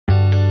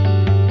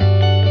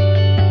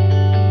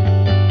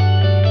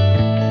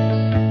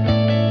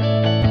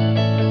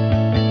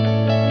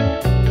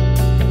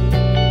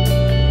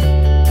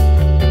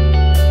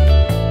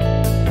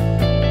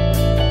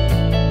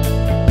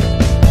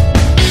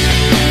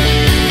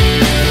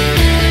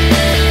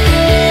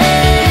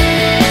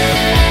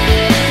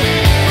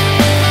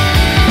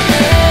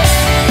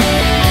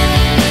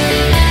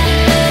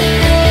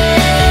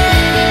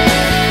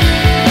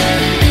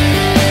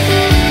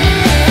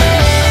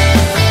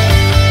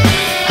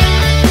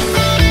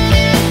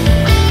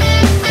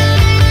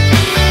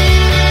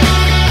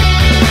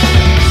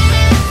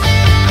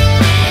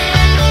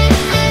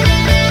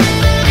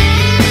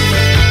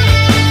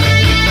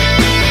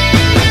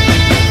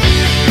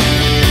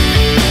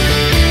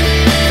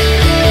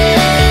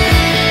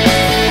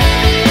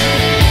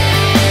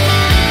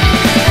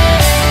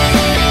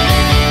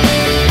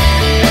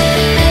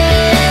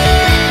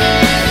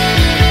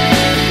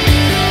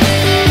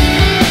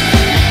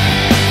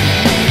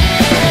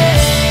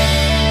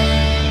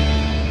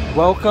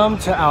Welcome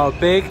to our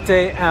big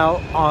day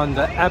out on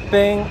the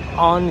Epping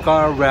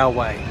Ongar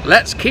Railway.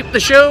 Let's keep the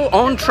show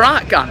on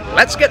track and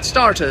let's get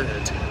started.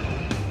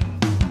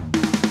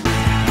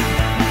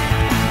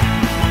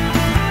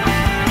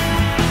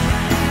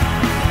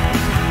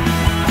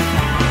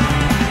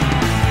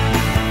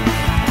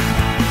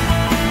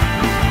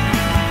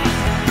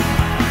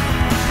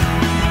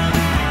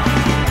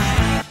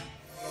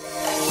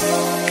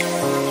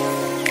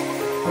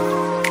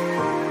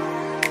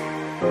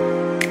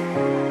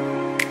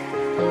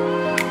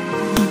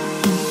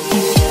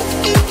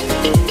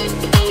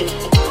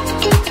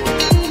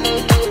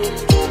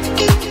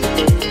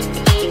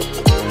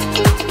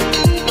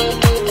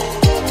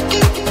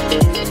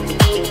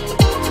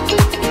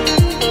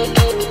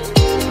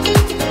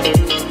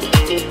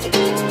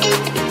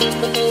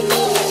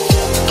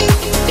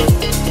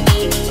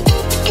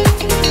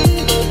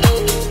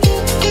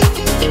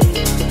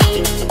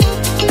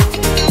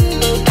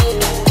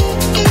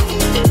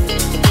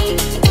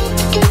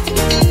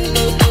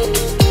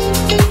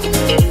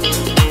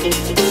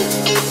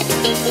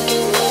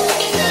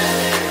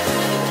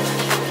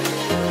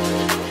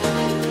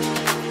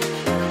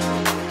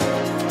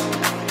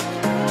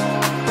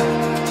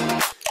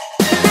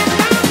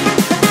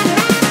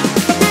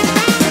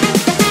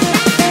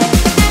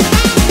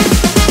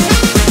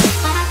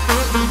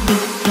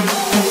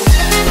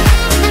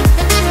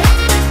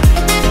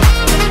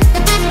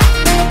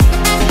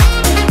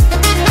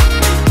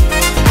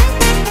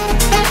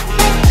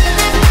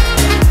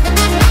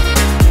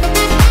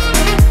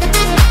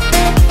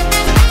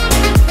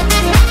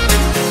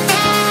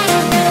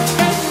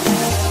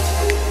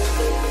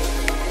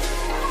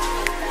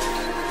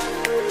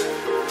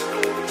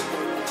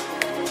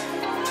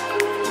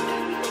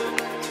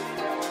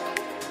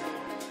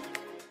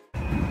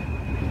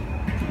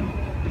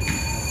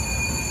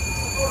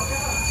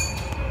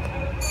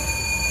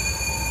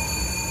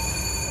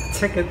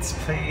 Tickets,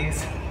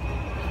 please.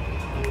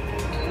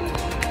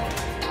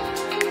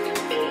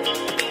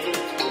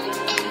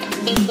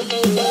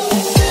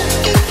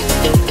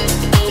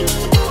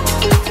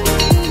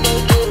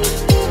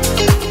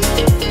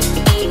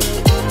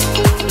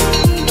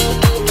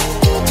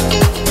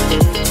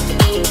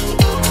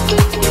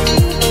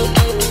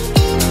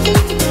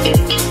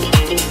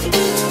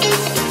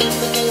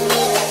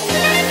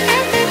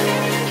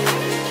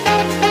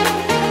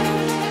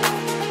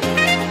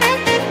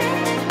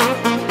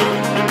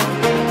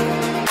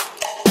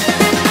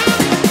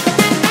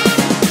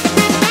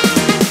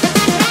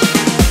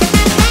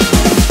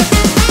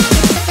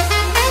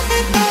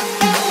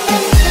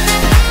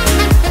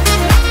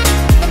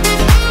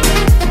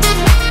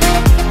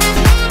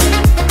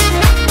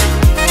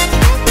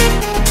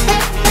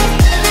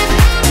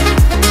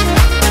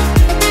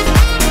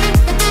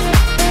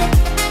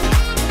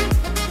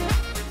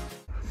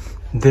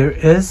 There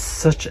is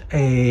such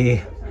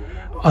a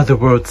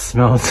otherworld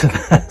smell to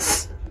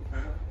this.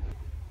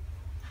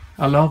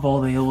 I love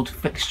all the old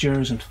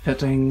fixtures and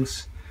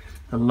fittings,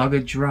 the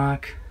luggage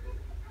rack,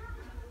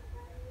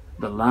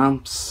 the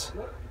lamps.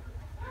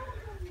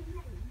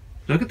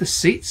 Look at the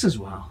seats as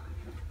well.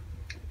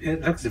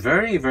 It looks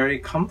very, very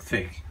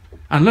comfy.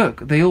 And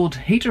look, the old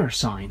heater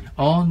sign,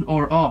 on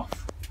or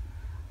off.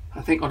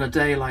 I think on a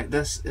day like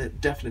this, it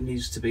definitely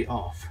needs to be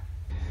off.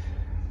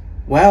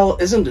 Well,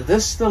 isn't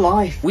this the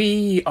life?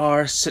 We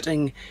are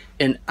sitting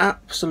in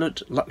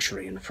absolute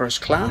luxury in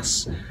first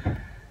class.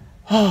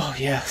 Oh,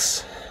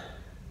 yes.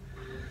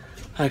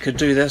 I could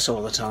do this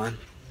all the time.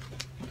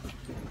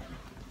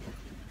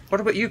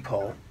 What about you,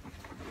 Paul?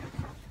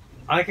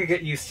 I could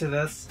get used to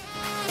this.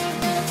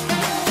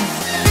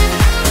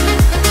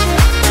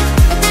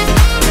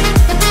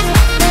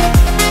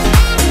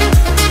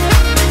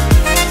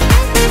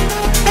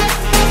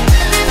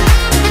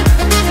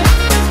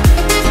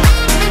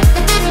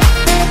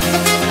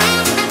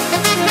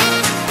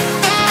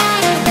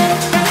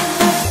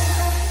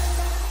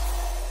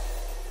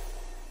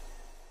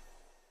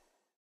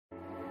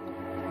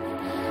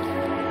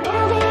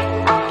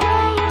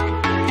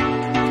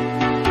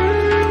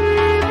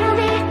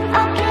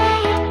 Okay.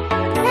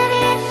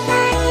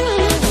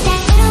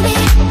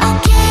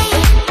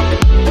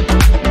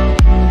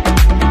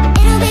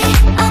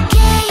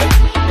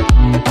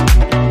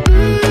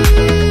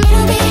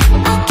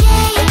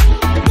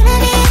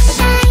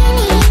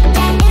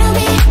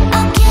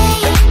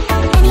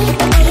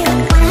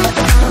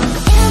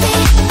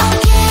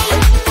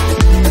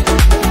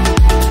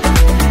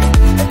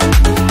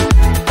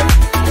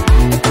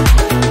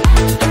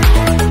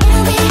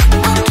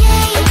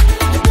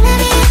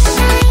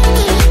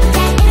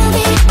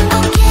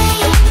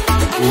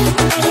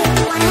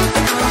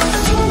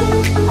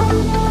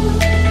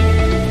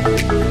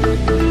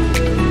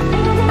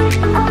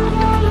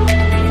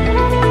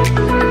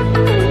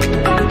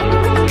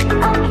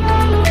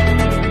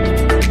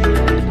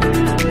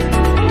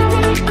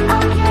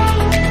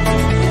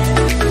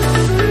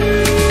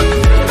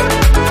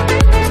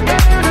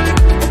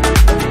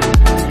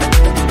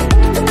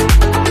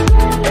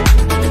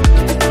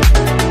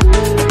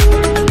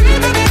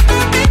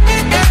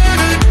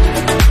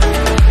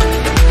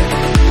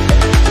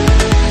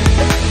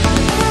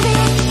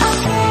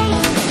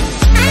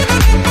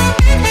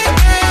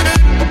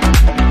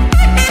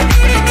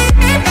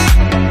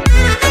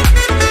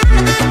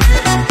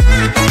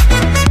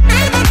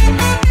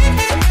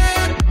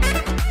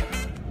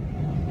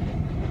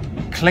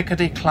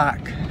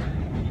 Clickety-clack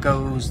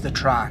goes the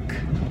track.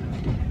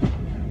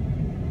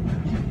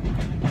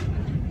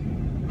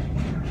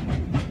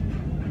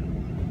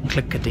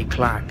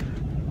 Clickety-clack,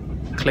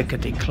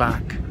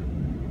 clickety-clack,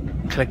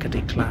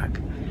 clickety-clack.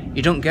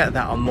 You don't get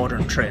that on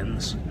modern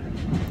trains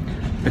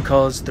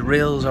because the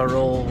rails are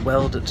all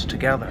welded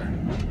together.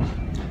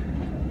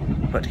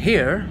 But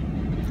here,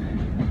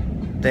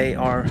 they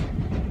are,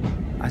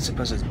 I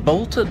suppose it's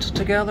bolted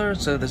together,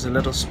 so there's a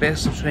little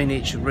space between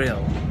each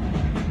rail.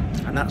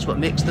 And that's what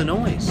makes the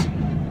noise.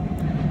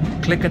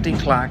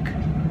 Clickety-clack,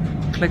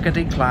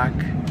 clickety-clack,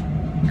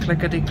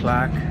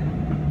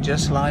 clickety-clack,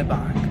 just lie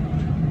back.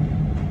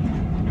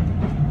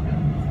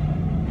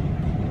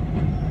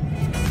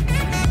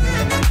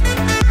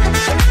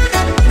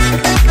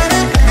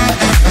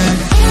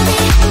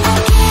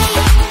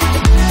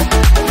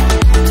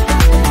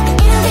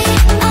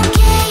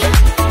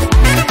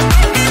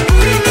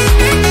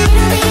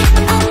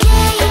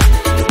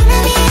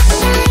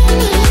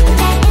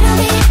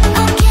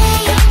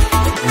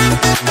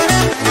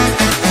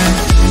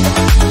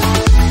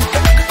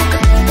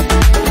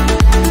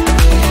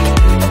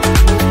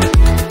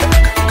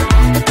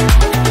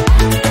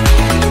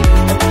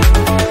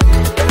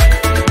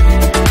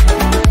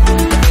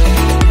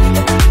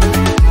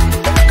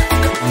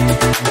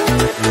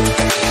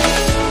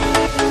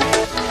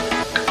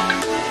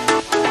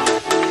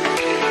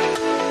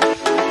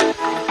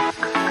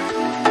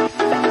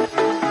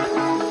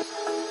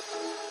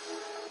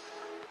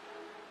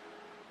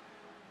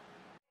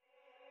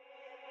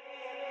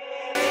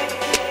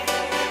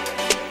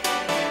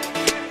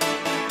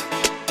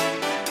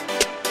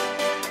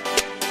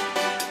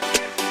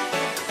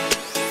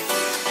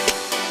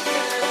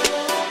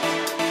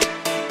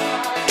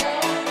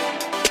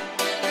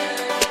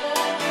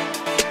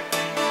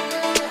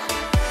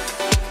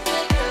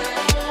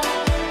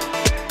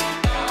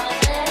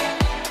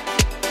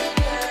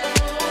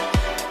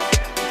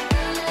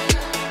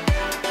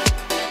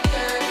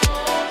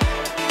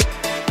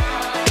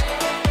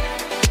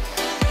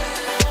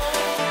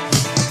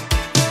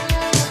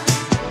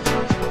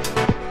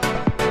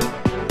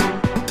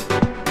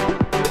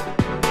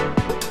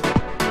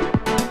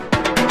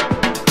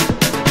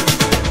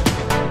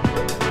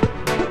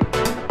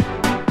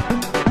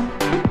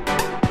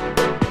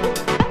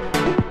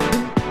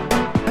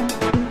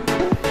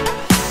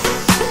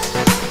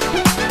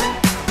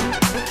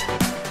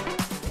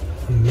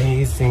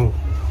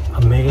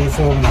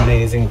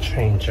 Amazing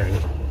train journey.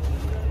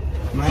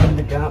 Mind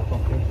the gap,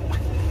 okay?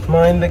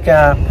 Mind the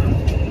gap.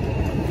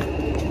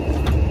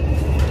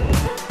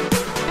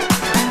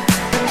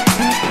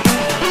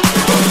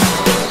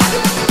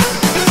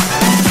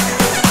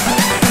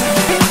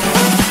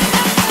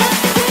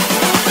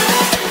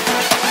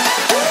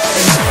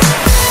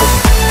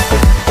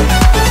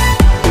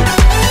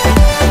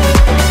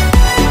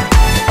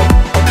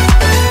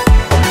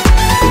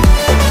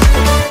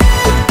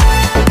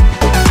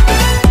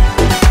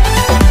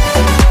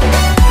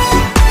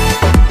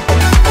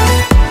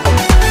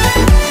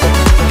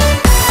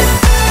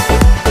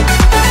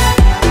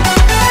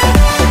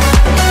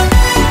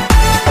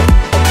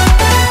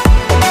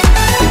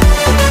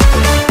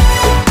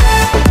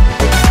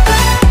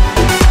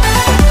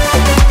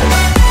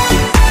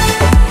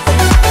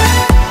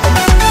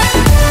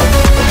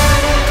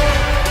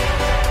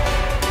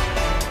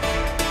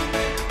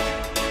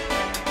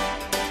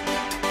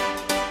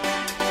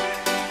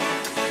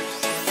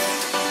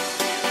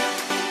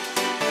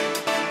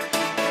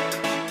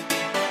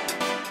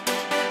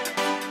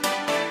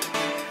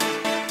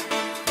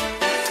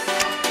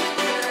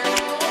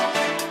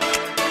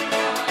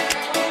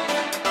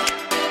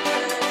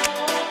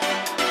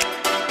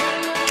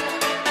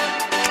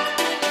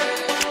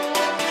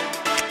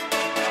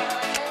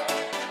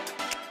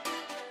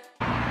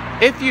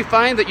 If you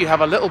find that you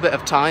have a little bit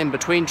of time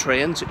between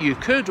trains, you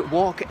could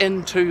walk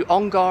into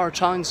Ongar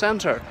town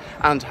centre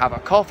and have a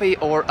coffee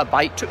or a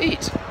bite to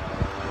eat.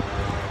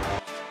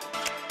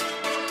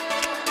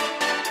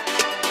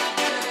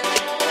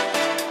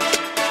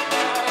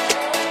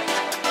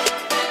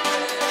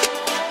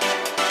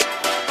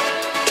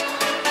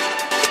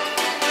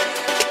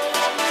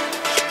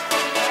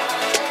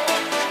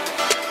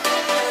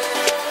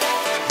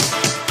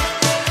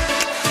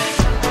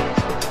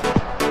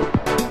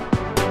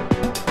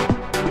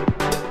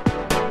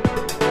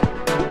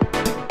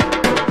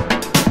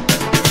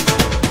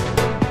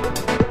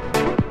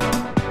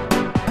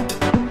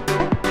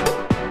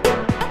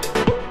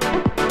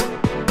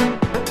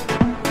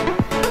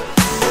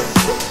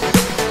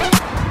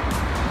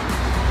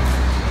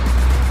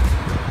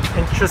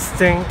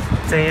 Interesting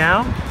day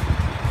out.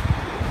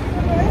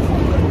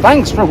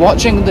 Thanks for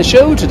watching the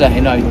show today.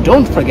 Now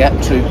don't forget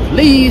to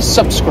please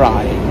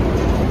subscribe.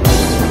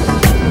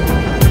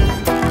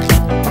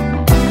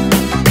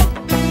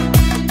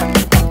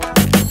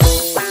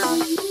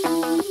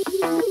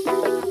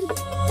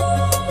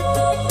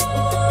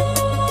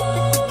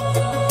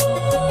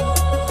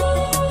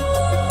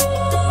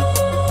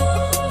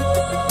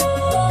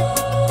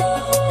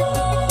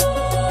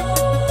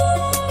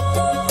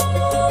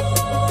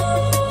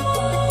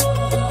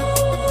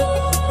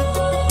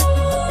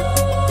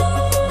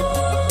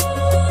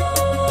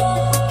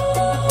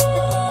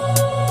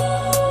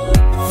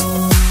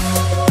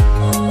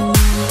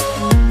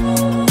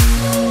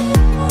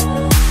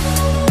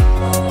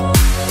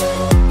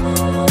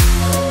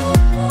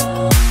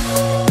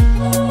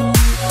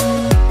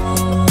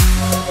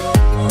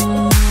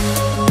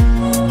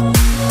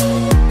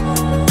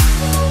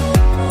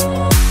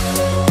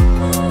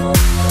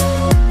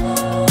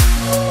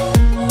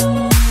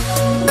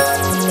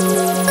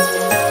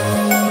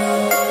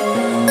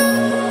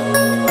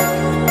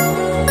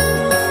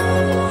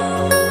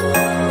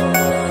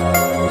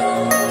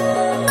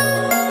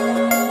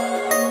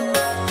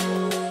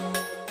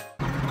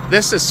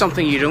 This is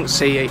something you don't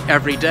see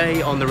every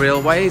day on the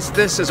railways.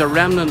 This is a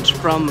remnant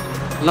from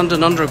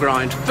London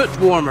Underground, foot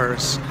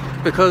warmers,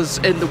 because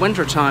in the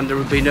winter time there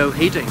would be no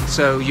heating,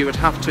 so you would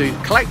have to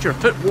collect your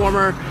foot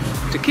warmer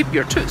to keep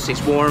your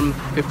tootsies warm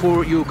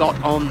before you got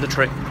on the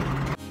train.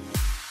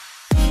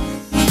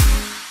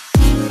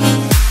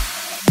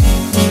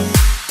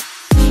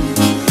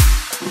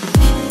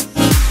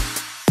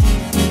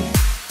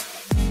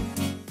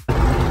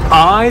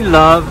 I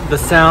love the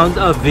sound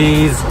of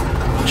these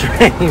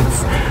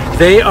trains.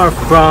 They are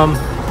from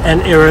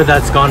an era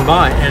that's gone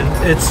by,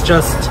 and it's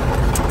just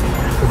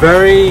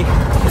very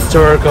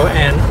historical,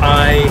 and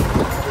I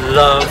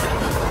love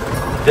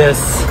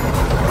this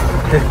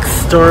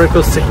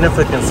historical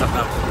significance of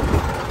them.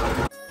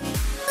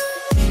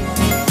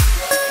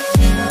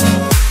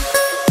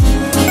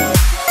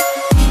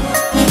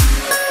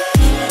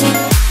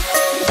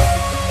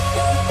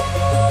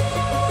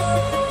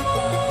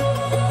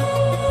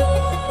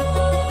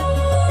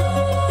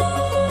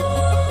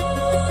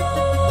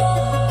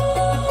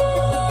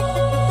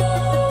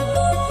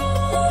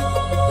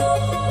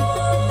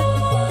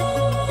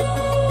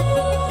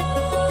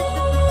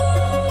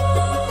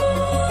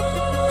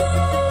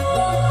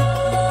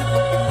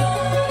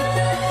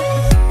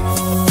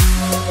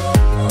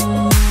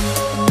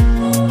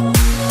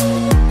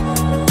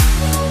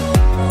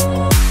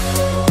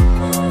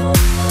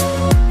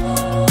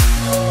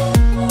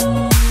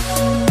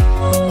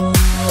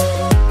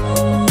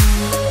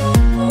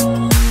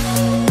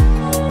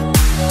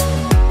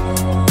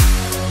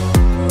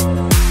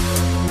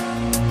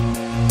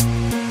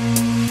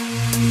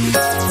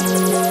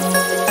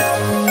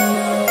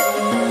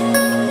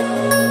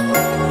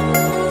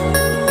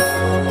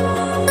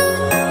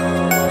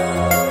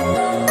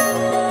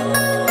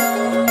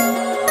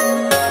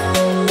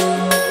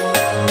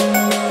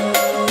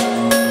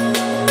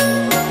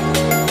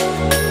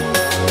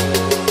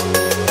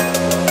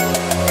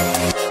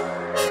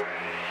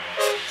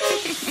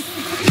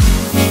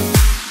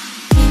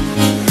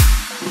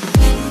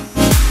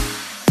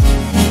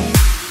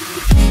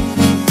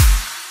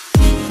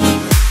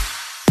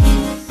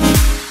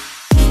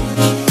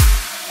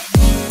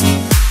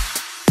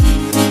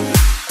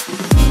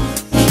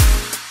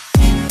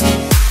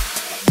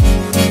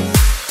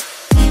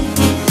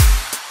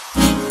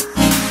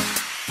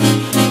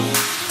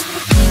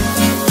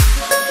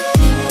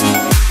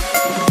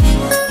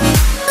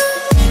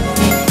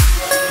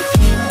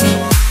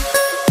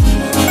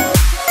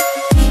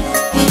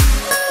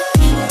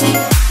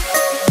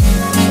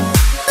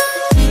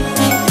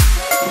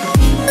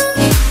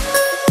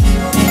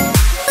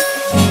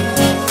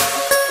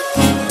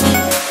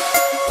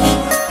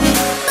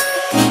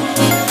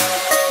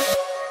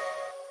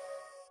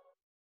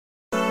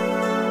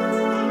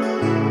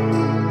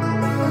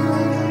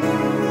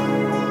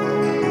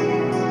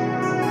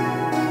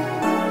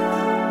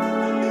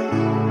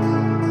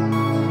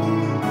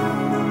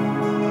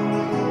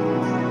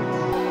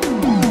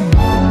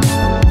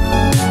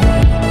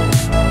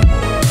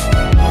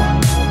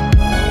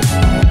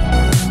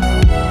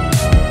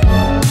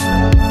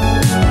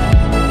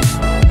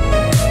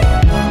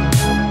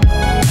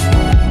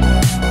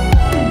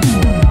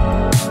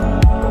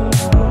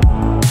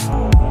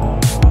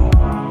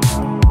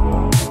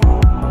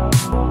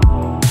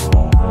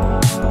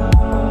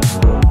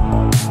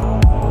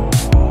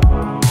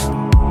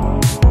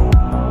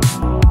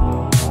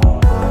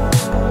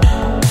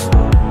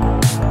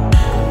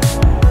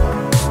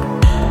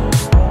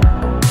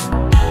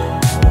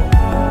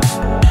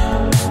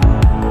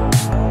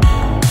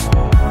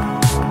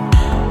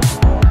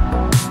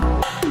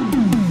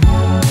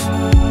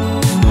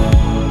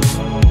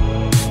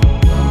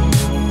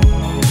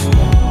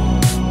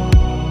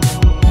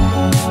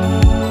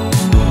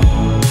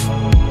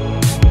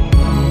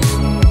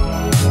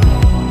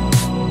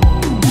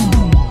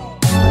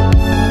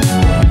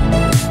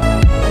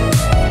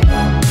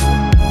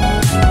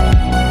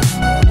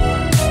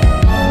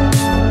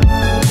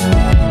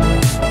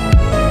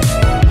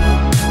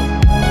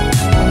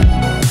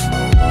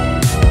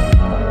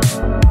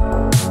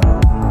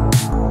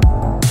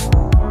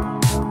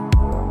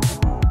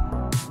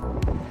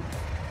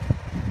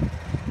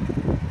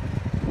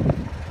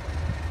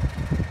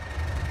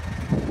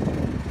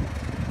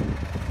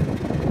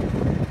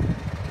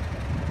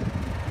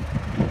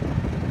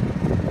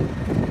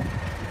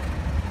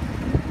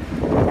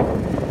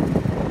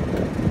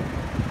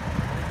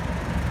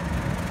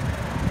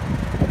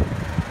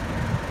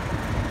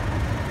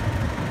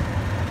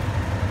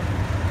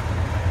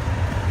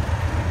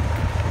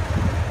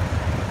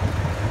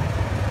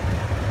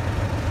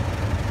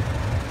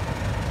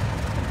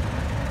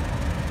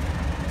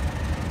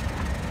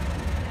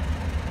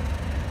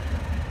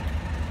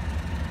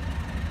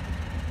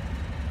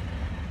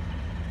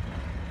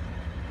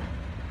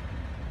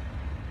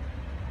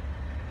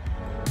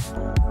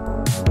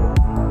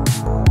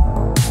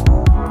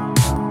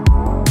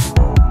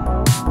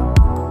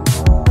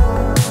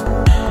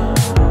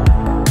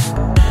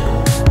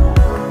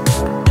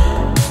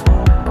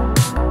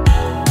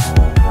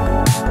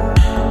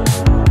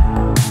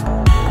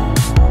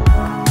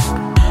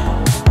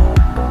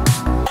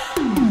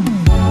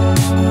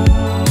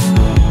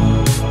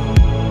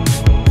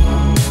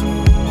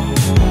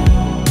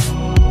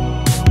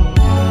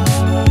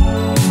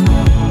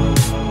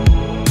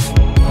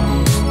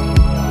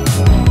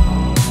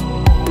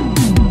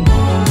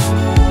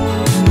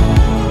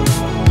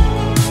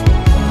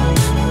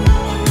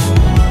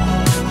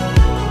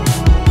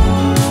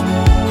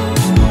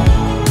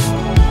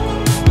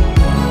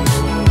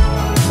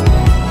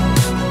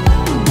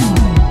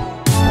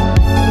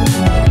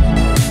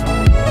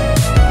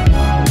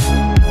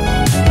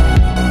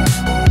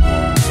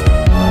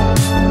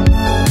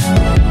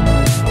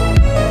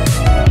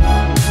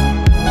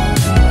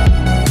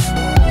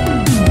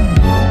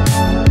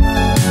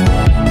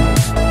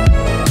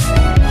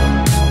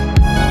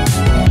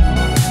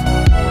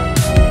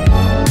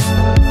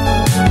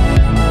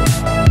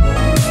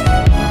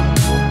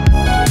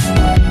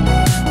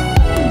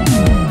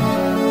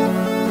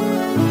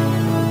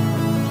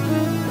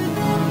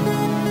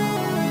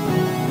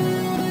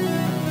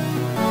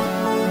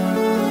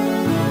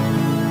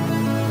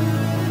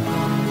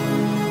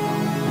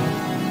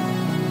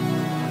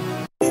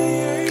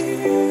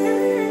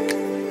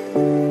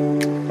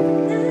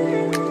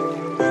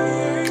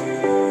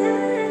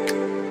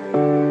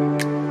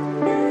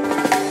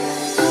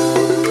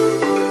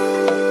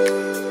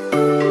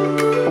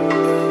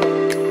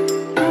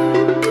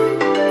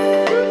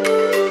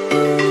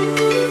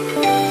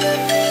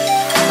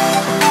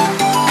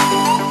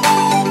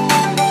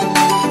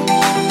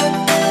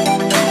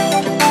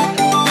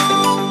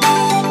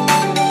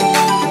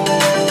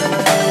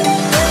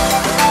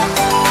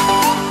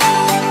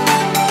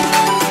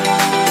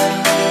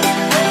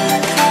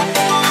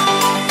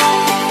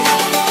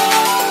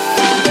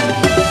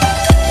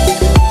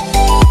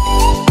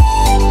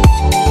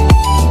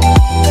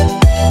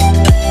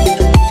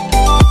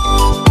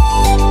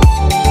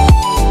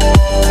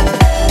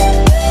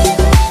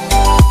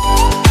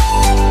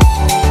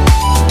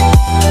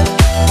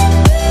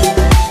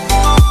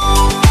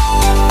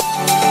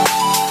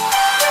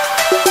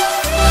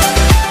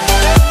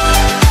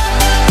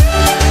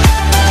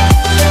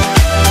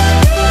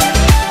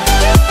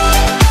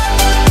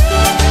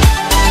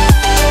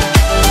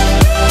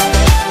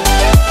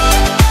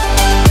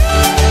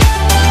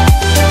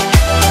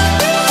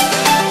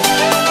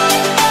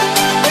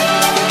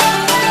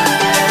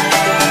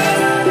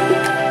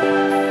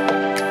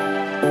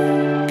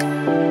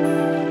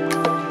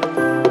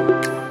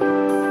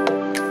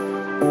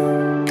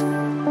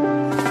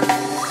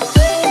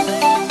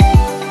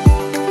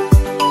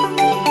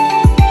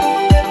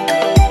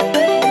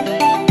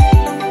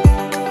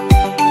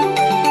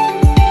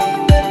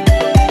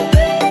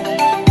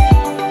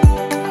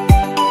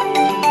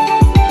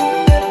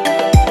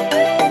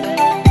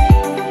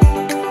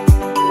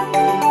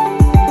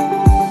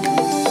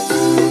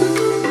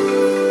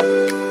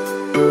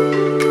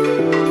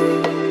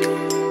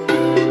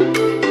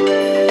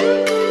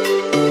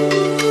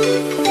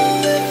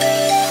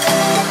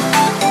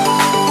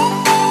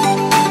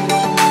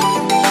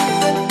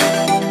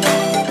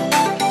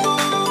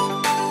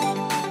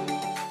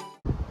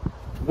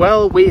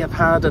 Well, we have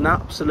had an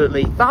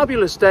absolutely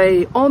fabulous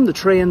day on the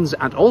trains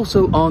and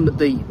also on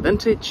the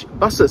vintage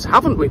buses,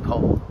 haven't we,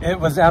 Paul? It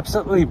was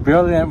absolutely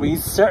brilliant. We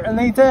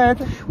certainly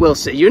did. We'll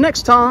see you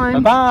next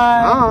time.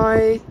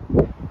 Bye-bye. Bye.